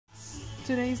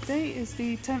Today's date is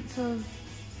the 10th of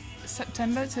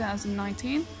September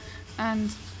 2019,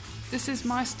 and this is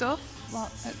my stuff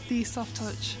at the Soft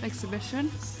Touch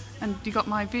exhibition, and you got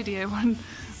my video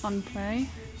on play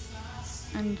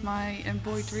and my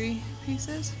embroidery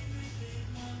pieces,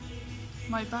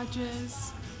 my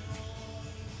badges,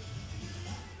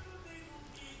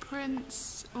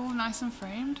 prints, all nice and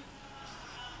framed,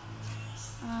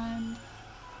 and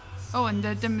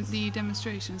the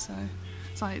demonstration. So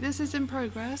it's like this is in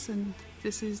progress and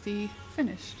this is the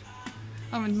finished.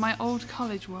 And my old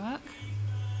college work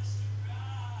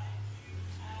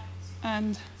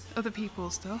and other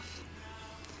people's stuff.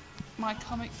 My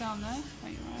comic down there,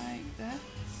 right there,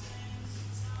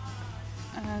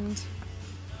 and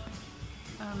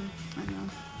hang on.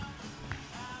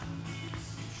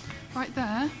 Right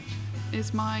there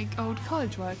is my old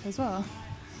college work as well,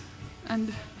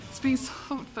 and it's been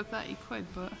sold for 30 quid,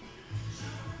 but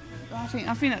I think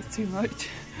that's too much.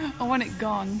 I want it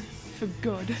gone for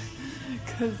good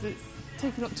because it's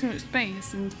taking up too much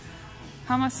space, and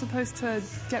how am I supposed to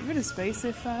get rid of space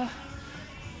if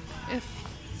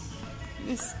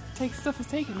this stuff is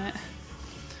taking it?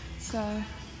 So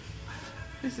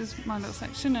this is my little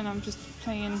section, and I'm just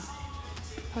playing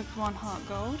Pokemon Heart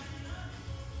Gold.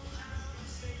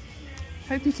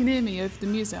 Hope you can hear me over the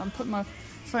music. I'm putting my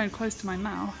phone close to my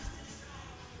mouth.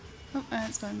 Oh,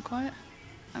 it's going quiet.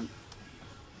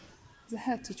 There's a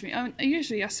hair touch me.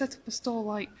 Usually I set up a stall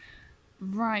like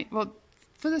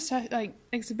for the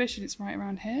exhibition it's right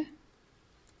around here,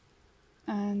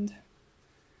 and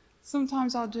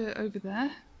sometimes I'll do it over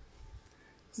there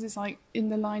because it's like in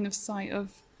the line of sight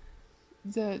of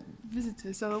the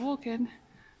visitors, so they'll walk in,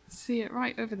 see it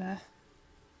right over there.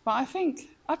 But I think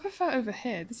I prefer over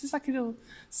here. This is like a little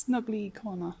snuggly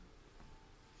corner.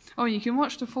 Oh, you can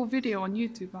watch the full video on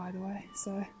YouTube, by the way.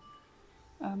 So,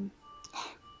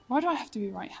 why do I have to be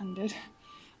right-handed?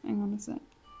 Hang on a sec.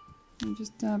 I'm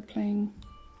just playing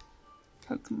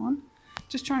Pokemon.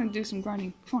 Just trying to do some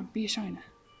grinding. Come on, be a shiner.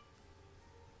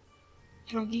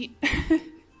 Hello,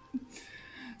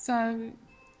 So,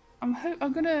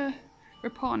 I'm gonna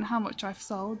report on how much I've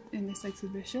sold in this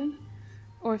exhibition,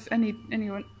 or if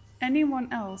anyone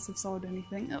else have sold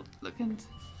anything. Oh, look, and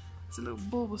it's a little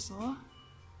Bulbasaur.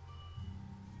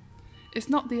 It's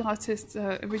not the artist's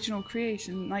original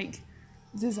creation, like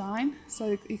design,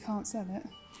 so you can't sell it.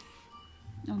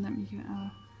 Oh, let me get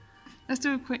let's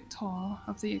do a quick tour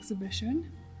of the exhibition.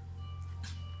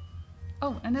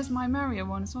 Oh, and there's my Mario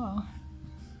one as well.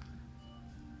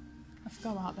 I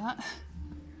forgot about that.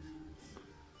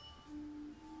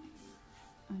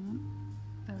 Hang on.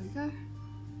 There we go.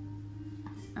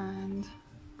 And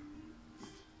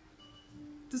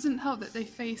doesn't help that they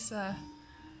face the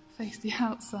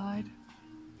outside.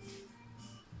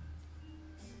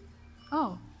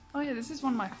 Oh yeah, this is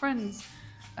one of my friend's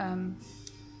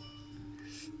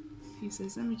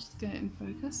pieces. Let me just get it in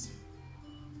focus.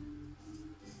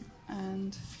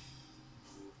 And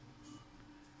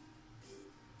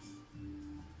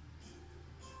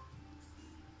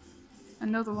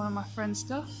another one of my friend's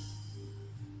stuff.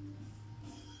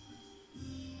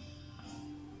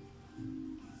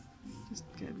 Just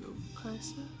get a little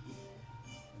closer.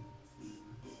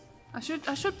 I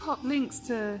should pop links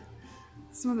to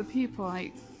some of the people,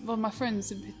 like my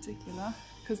friends in particular,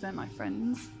 because they're my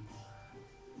friends.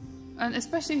 And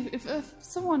especially if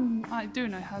someone I do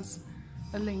know has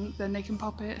a link, then they can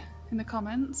pop it in the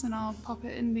comments and I'll pop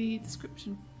it in the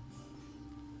description.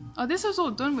 Oh, this was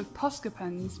all done with Posca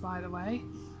pens, by the way.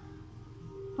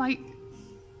 Like,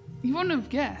 you wouldn't have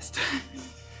guessed.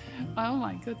 Oh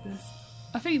my goodness.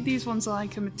 I think these ones are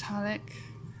like a metallic.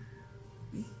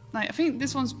 Like, I think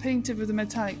this one's painted with a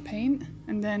metallic paint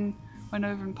and then went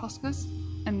over in Poscas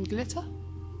and glitter.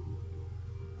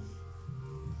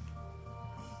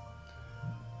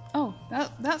 Oh,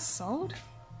 that's sold.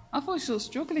 I thought she was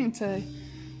struggling to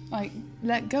like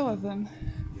let go of them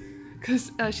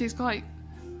because she's quite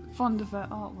fond of her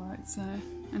artwork. So,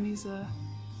 and these are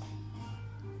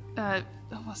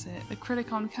what's it?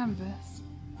 Acrylic on canvas.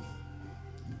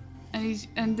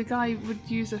 And the guy would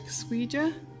use a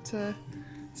squeegee to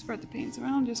spread the paints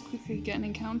around, just quickly get an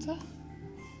encounter.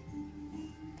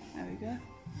 There we go.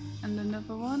 And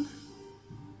another one,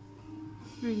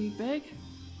 really big,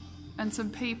 and some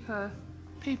paper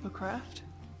craft.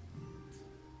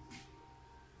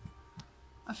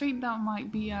 I think that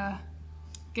might be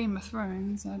Game of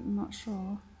Thrones. I'm not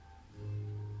sure.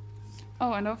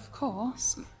 Oh, and of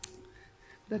course,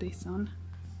 bloody sun.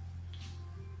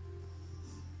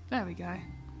 There we go.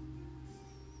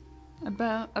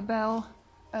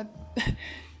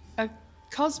 A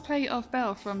cosplay of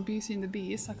Belle from Beauty and the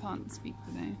Beast. I can't speak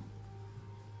the name.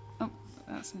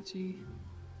 That's actually...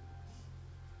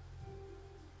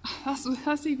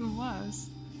 That's even worse.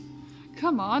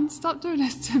 Come on, stop doing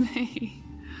this to me.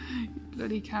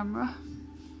 Bloody camera.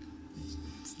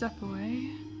 Step away.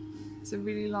 It's a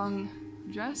really long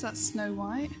dress, that's Snow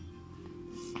White.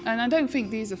 And I don't think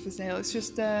these are for sale, it's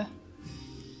just an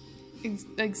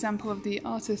example of the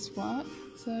artist's work.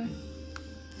 So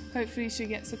hopefully she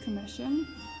gets a commission.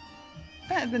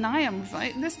 Better than I am with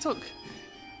it. This took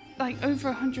like over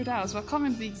 100 hours, but I can't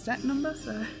remember the exact number,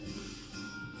 so...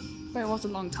 But it was a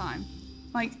long time.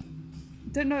 Like,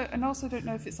 don't know, and also don't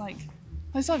know if it's like...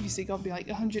 It's obviously got to be like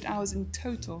 100 hours in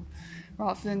total,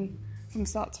 rather than from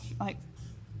start to, like,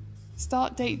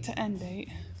 start date to end date.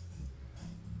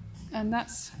 And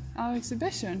that's our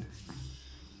exhibition.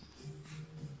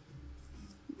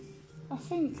 I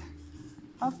think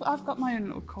I've got my own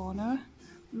little corner.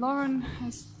 Lauren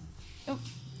has... Oh,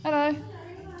 hello.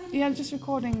 Yeah, I'm just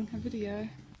recording a video.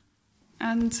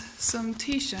 And some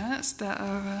t-shirts that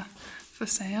are for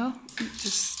sale.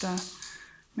 Just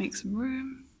make some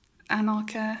room.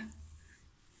 Anarcha.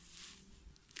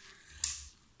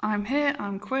 I'm here,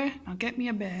 I'm queer, now get me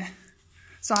a beer.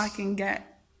 So I can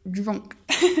get drunk.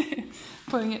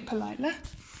 Putting it politely.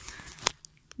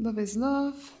 Love is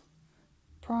love.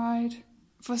 Pride.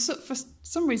 For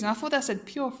some reason, I thought that said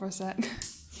pure for a sec.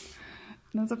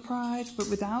 Another pride, but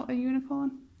without a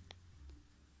unicorn.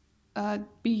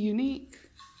 Be unique.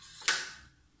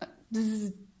 This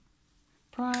is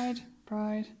pride,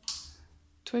 pride.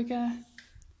 Twigger,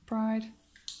 pride.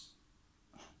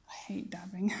 I hate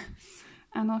dabbing.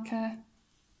 Anarcha,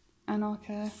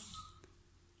 anarcha,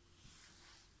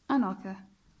 anarcha.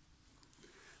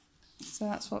 So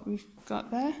that's what we've got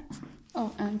there.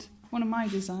 Oh, and one of my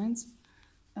designs.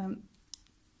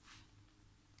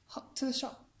 Hop to the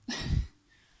shop.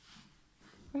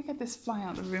 Let me get this fly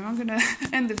out of the room. I'm going to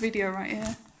end the video right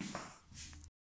here.